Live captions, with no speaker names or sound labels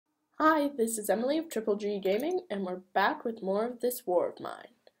Hi, this is Emily of Triple G Gaming, and we're back with more of this war of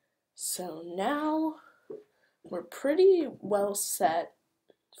mine. So now we're pretty well set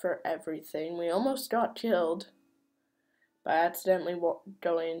for everything. We almost got killed by accidentally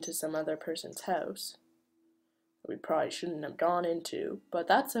going into some other person's house. We probably shouldn't have gone into, but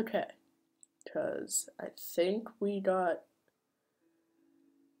that's okay. Because I think we got...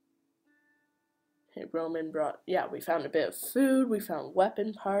 Hey, Roman brought... Yeah, we found a bit of food, we found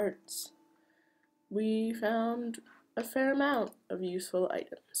weapon parts. We found a fair amount of useful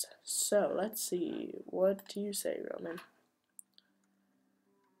items. So, let's see. What do you say, Roman?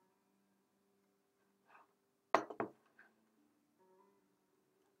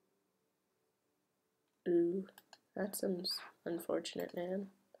 Ooh, that seems unfortunate, man.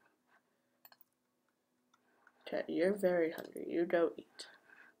 Okay, you're very hungry. You go eat.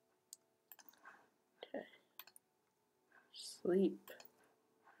 Okay. Sleep.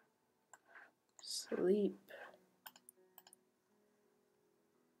 Sleep.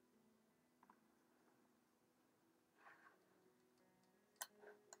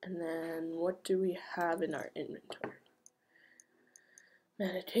 And then, what do we have in our inventory?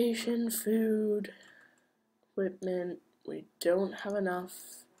 Medication, food, equipment. We don't have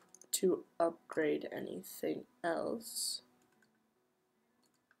enough to upgrade anything else.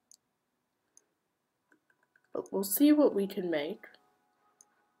 But we'll see what we can make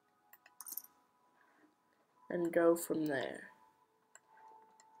and go from there.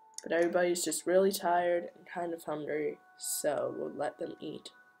 But everybody's just really tired and kind of hungry, so we'll let them eat.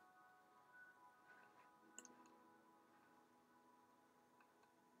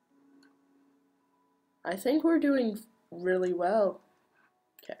 I think we're doing really well.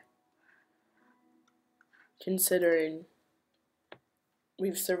 Okay. Considering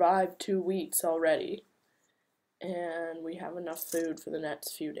we've survived 2 weeks already, and we have enough food for the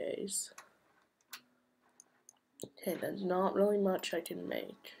next few days. Okay, there's not really much I can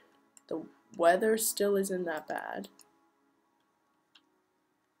make. The weather still isn't that bad.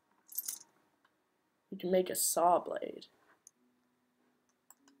 You can make a saw blade.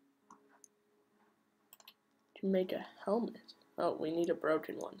 You can make a helmet. Oh, we need a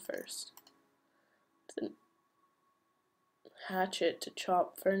broken one first. Then hatchet to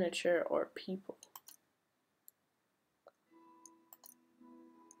chop furniture or people.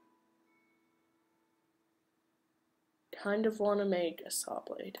 Kind of want to make a saw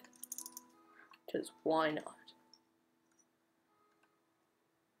blade, because why not?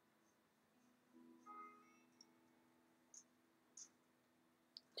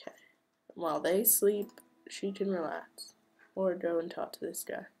 Okay, while they sleep, she can relax, or go and talk to this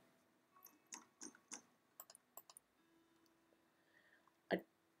guy.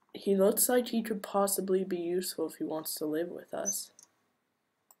 He looks like he could possibly be useful if he wants to live with us.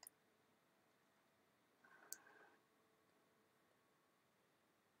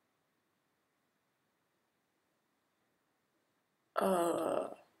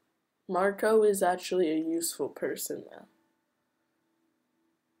 Marco is actually a useful person now.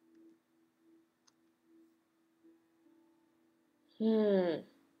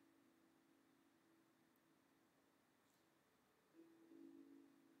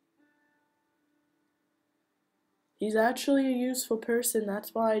 He's actually a useful person,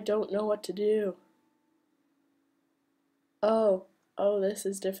 that's why I don't know what to do. Oh, this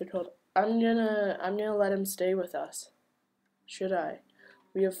is difficult. I'm gonna let him stay with us. Should I?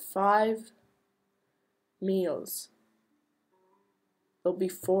 We have 5 meals. There'll be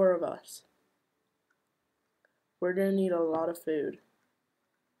 4 of us. We're gonna need a lot of food.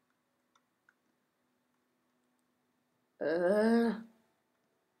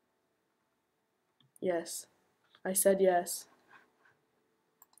 Yes. I said yes.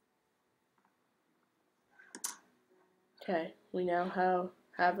 Okay, we now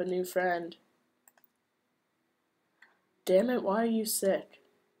have a new friend. Damn it, why are you sick?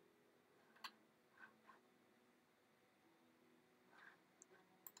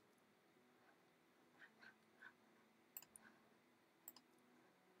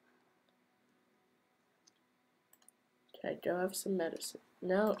 Okay, go have some medicine.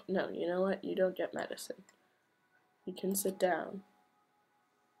 No, you know what? You don't get medicine. You can sit down.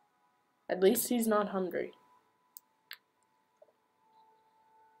 At least he's not hungry.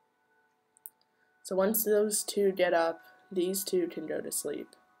 So once those 2 get up, these 2 can go to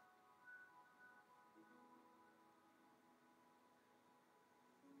sleep.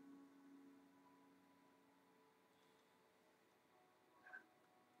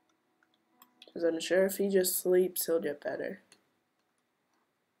 Because I'm sure if he just sleeps, he'll get better.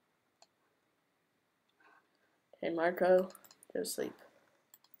 Hey, Marco, go sleep.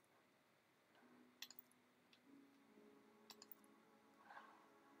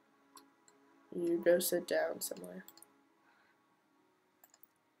 You go sit down somewhere.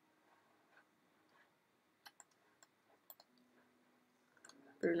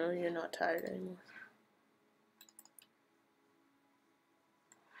 Bruno, you're not tired anymore.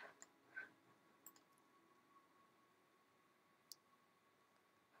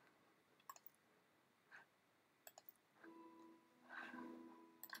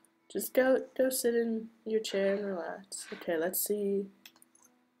 Just go sit in your chair and relax. Okay, let's see.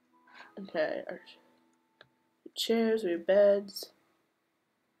 Okay, our chairs, we have beds.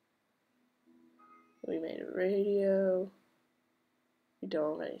 We made a radio. We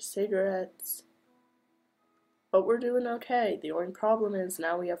don't have any cigarettes. But we're doing okay. The only problem is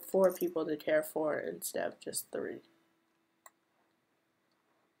now we have 4 people to care for instead of just 3.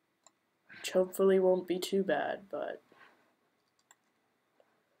 Which hopefully won't be too bad, but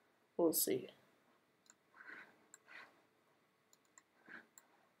we'll see.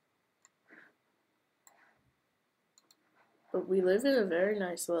 But we live in a very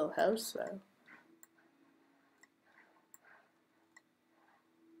nice little house, though.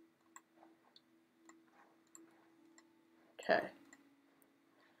 Okay.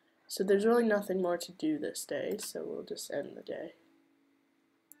 So there's really nothing more to do this day, so we'll just end the day.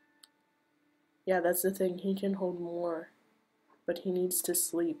 Yeah, that's the thing, he can hold more, but he needs to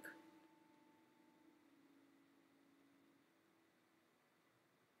sleep.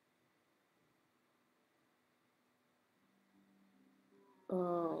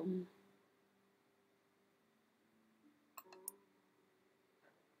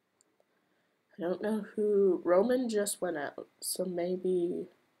 I don't know who, Roman just went out, so maybe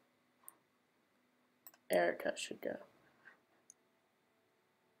Erica should go.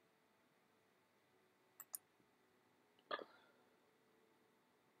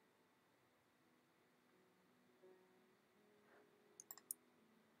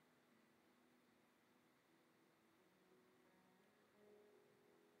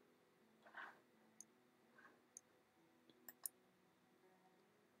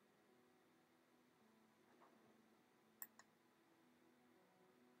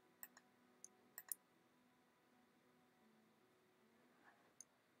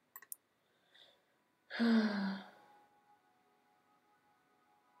 I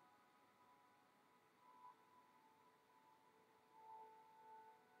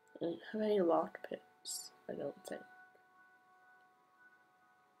don't have any lockpicks, I don't think.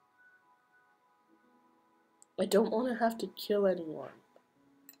 I don't want to have to kill anyone.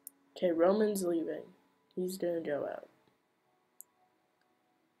 Okay, Roman's leaving. He's gonna go out.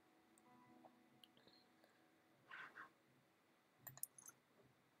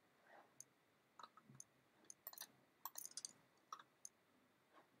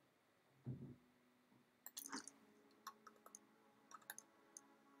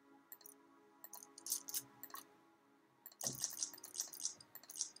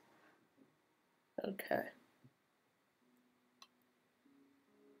 Okay.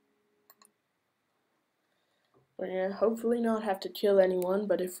 We're gonna hopefully not have to kill anyone,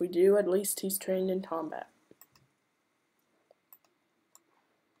 but if we do, at least he's trained in combat.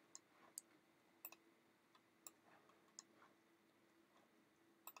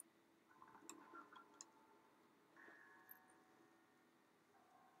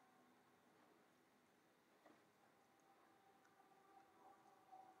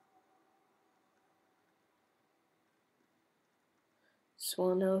 So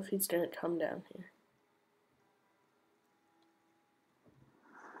we'll know if he's gonna come down here.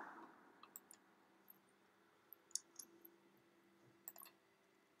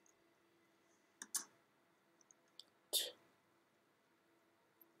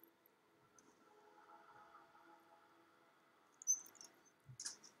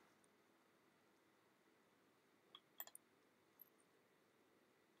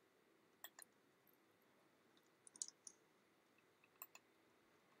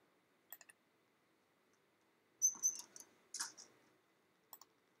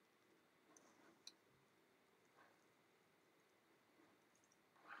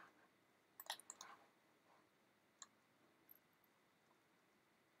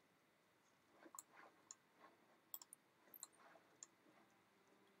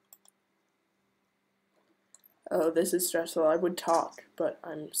 Oh, this is stressful. I would talk, but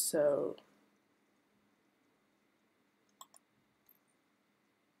I'm so...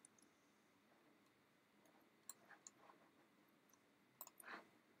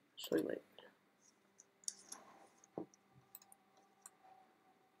 Actually, wait.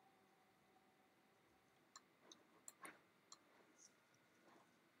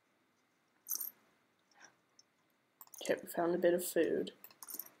 Okay, we found a bit of food.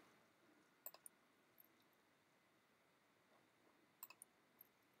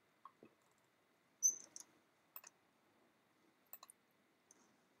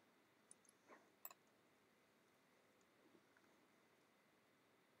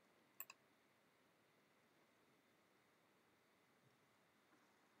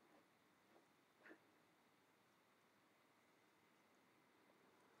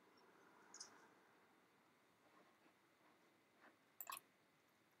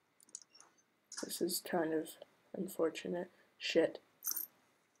 This is kind of unfortunate. Shit.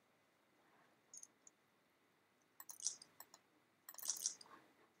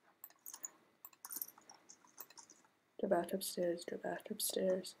 Go back upstairs, go back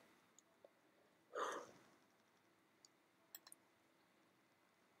upstairs.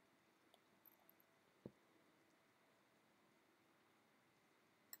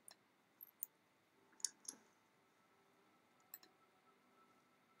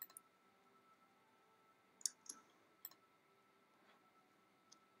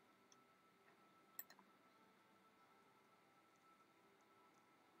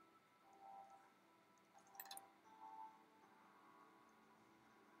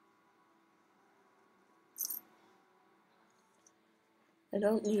 I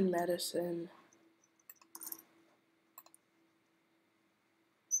don't need medicine.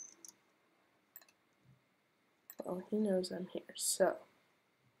 Well, he knows I'm here, so.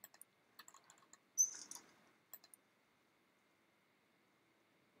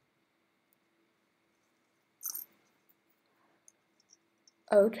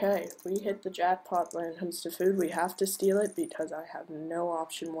 Okay, we hit the jackpot when it comes to food. We have to steal it because I have no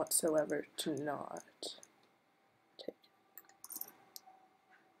option whatsoever to not take it.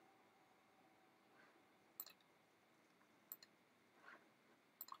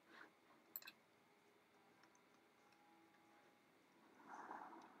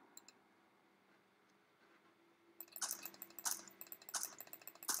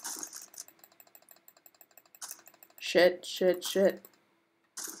 Shit, shit, shit.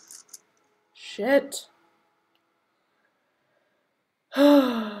 Shit.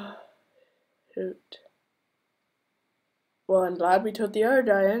 Shoot. Well, I'm glad we took the other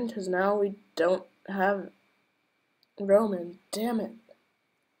guy in, because now we don't have Roman. Damn it.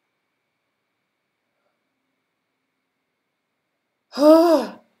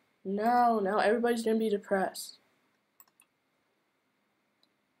 No, now everybody's gonna be depressed.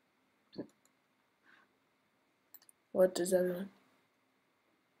 What does everyone...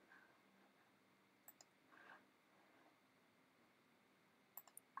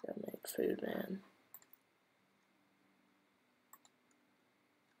 Gotta make food, man.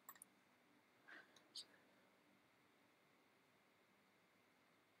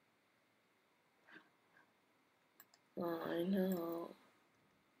 Oh, I know.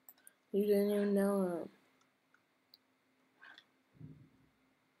 You didn't even know him.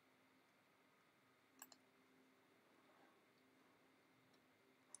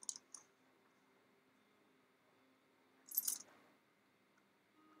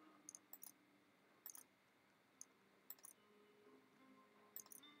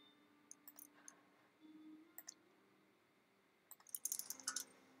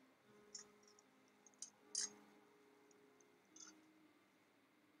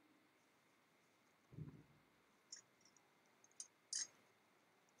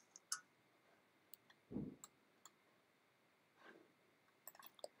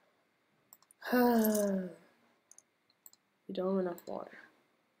 We don't have enough water.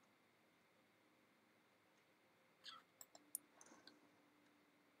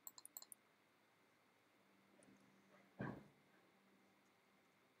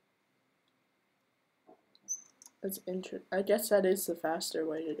 That's interesting. I guess that is the faster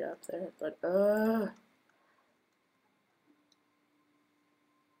way to get up there, but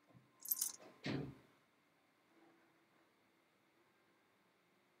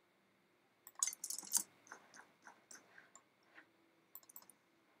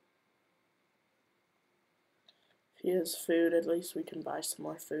if he has food, at least we can buy some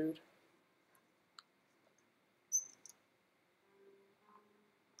more food.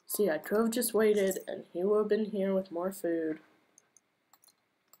 See, I could have just waited, and he would have been here with more food.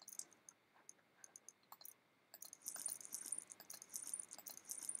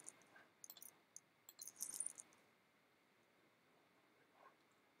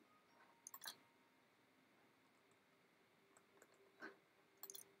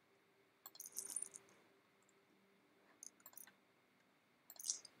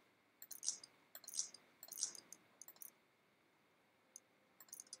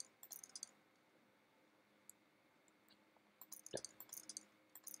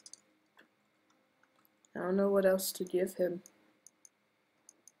 I don't know what else to give him.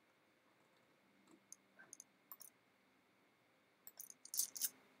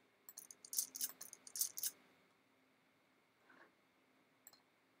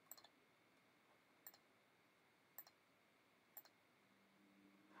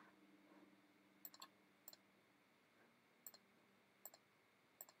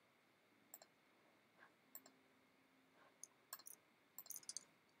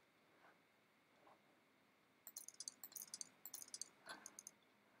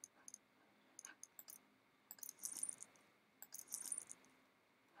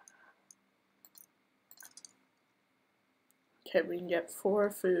 Okay, we can get 4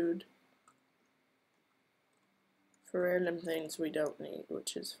 food for random things we don't need,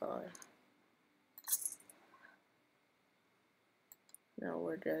 which is fine. No,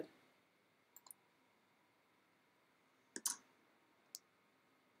 we're good.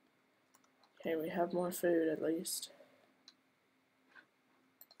 Okay, we have more food at least.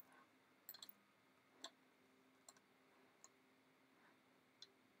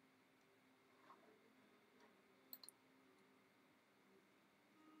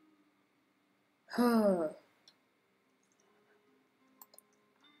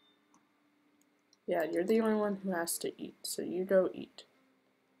 Yeah, you're the only one who has to eat, so you go eat.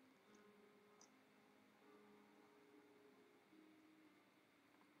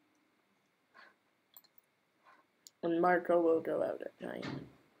 And Marco will go out at night.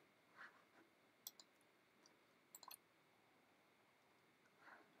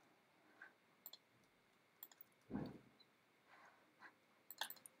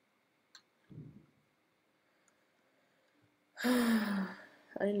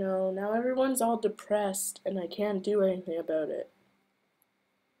 I know, now everyone's all depressed and I can't do anything about it.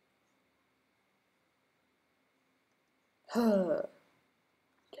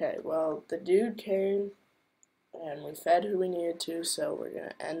 Okay, well, the dude came and we fed who we needed to, so we're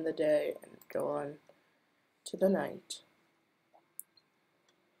gonna end the day and go on to the night.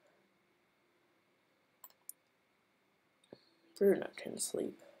 Bruno can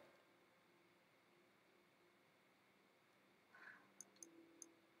sleep.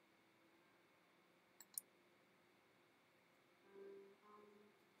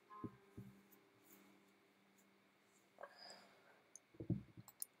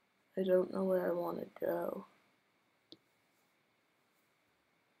 I don't know where I want to go.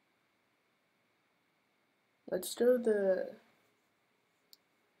 Let's go the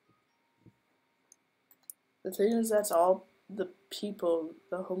thing is, that's all the people,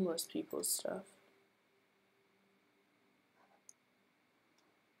 the homeless people stuff.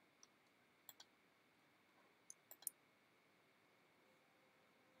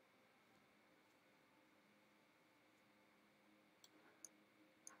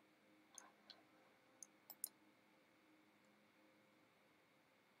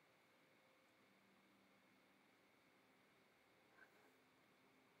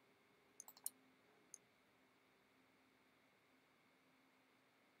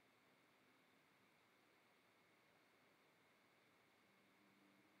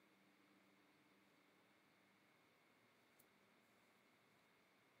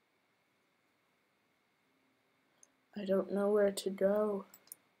 I don't know where to go.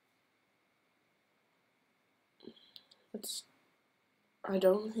 I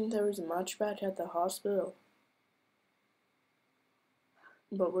don't think there was much back at the hospital.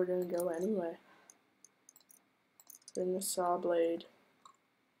 But we're gonna go anyway. Bring the saw blade.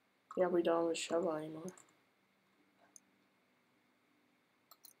 Yeah, we don't have a shovel anymore.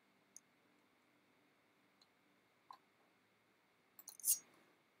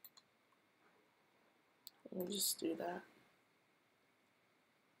 We'll just do that.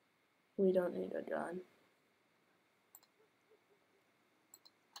 We don't need a gun.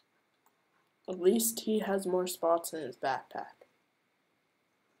 At least he has more spots in his backpack.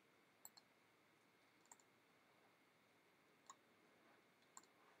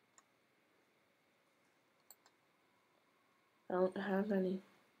 I don't have any.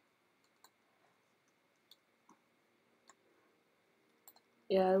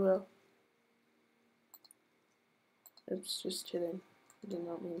 Yeah, I will. Oops, just kidding. I did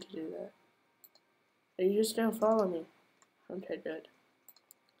not mean to do that. Are you just gonna follow me? Okay, good.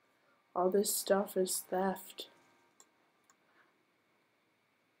 All this stuff is theft.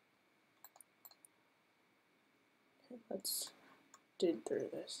 Okay, let's dig through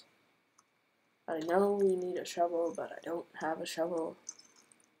this. I know we need a shovel, but I don't have a shovel.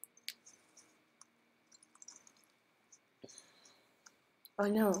 I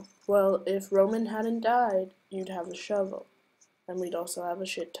know. Well, if Roman hadn't died, you'd have a shovel. And we'd also have a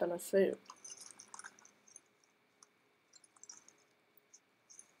shit ton of food.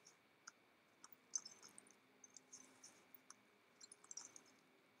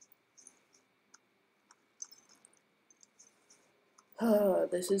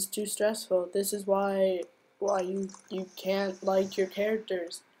 This is too stressful. This is why you can't like your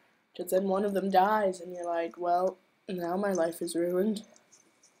characters. Because then one of them dies and you're like, well, now my life is ruined.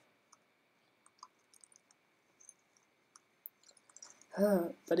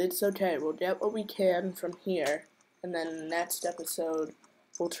 But it's okay. We'll get what we can from here. And then next episode,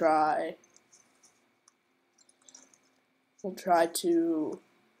 we'll try to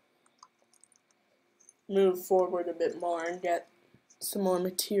move forward a bit more and get some more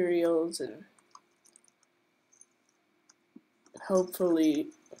materials and hopefully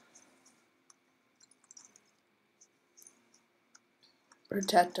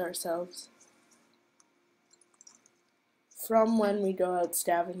protect ourselves from when we go out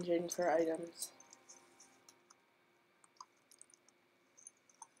scavenging for items.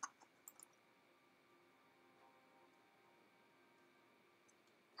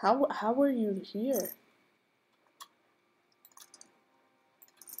 How are you here?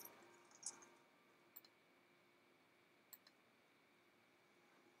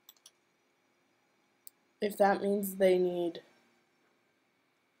 If that means they need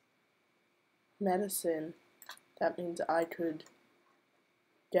medicine, that means I could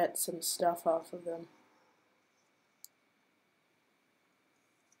get some stuff off of them.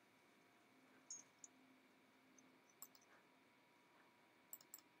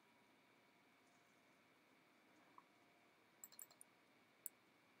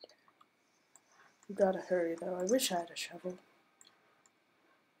 We gotta hurry though. I wish I had a shovel.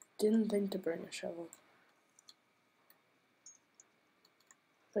 Didn't think to bring a shovel.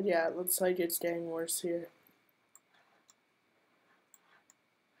 But yeah, it looks like it's getting worse here.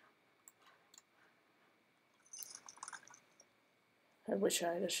 I wish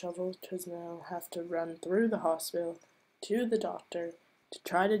I had a shovel, because now I'll have to run through the hospital to the doctor to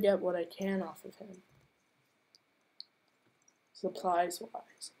try to get what I can off of him. Supplies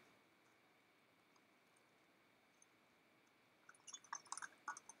wise.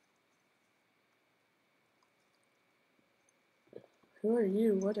 Who are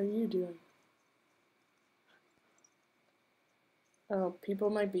you? What are you doing? Oh,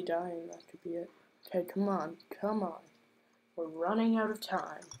 people might be dying. That could be it. Okay, come on. Come on. We're running out of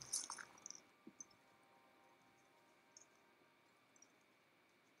time.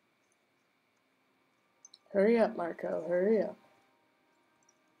 Hurry up, Marco. Hurry up.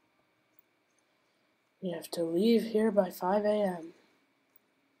 We have to leave here by 5 a.m.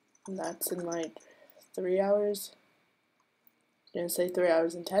 And that's in like 3 hours. I was gonna say 3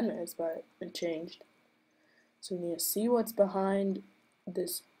 hours and 10 minutes, but it changed. So we need to see what's behind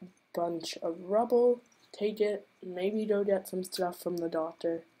this bunch of rubble, take it, maybe go get some stuff from the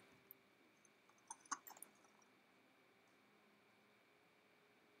doctor.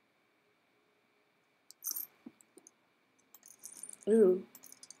 Ooh,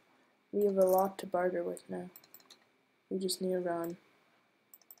 we have a lot to barter with now. We just need to run.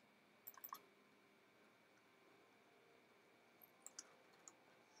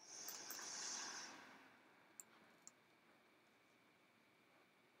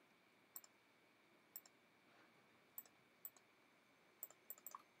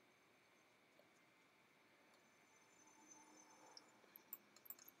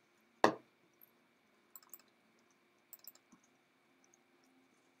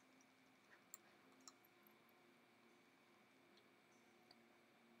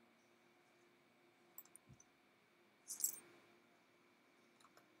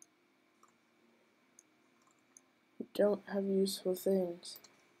 We don't have useful things.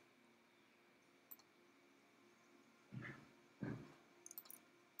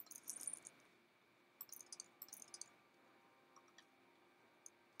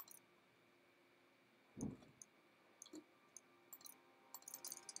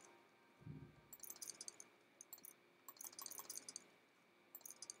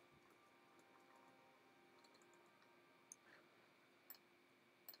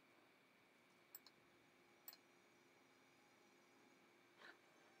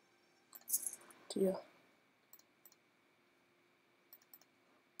 Deal.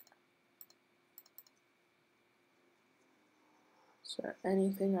 Is there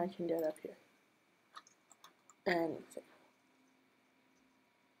anything I can get up here? Anything.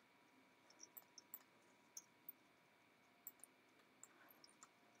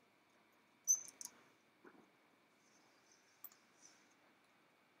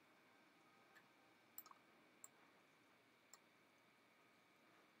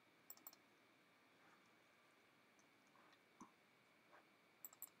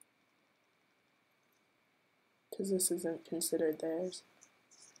 Because this isn't considered theirs.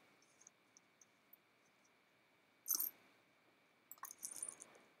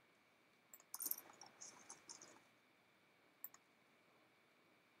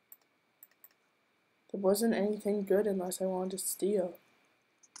 There wasn't anything good unless I wanted to steal.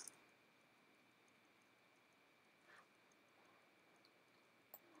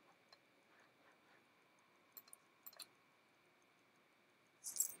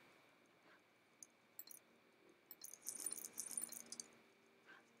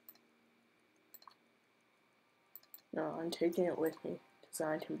 No, I'm taking it with me, because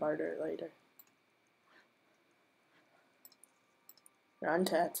I can barter it later. Run,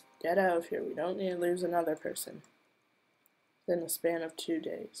 Tats. Get out of here. We don't need to lose another person in the span of 2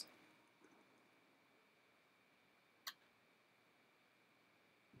 days.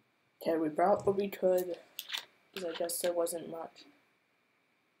 Okay, we brought what we could, because I guess there wasn't much.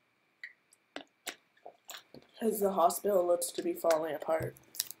 Because the hospital looks to be falling apart.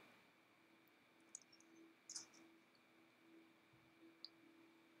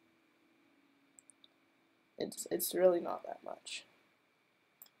 It's really not that much.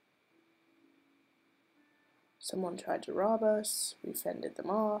 Someone tried to rob us. We fended them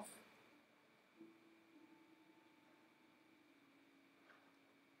off.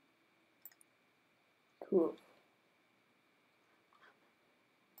 Cool.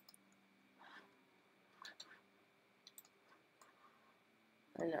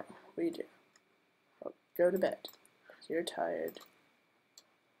 I know, we do. Well, go to bed. You're tired.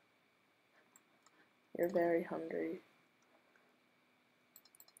 You're very hungry.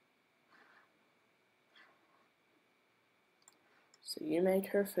 So you make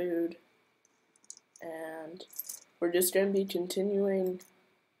her food, and we're just going to be continuing.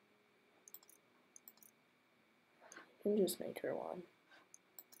 You can just make her one.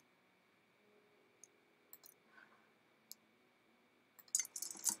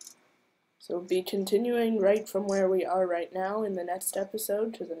 So we'll be continuing right from where we are right now in the next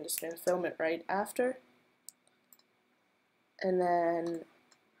episode, because I'm just going to film it right after. And then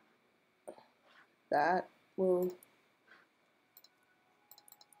that's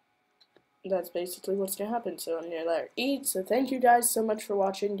basically what's going to happen. So I'm going to let her eat. So thank you guys so much for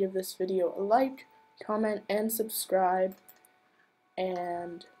watching. Give this video a like, comment, and subscribe.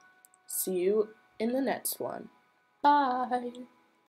 And see you in the next one. Bye!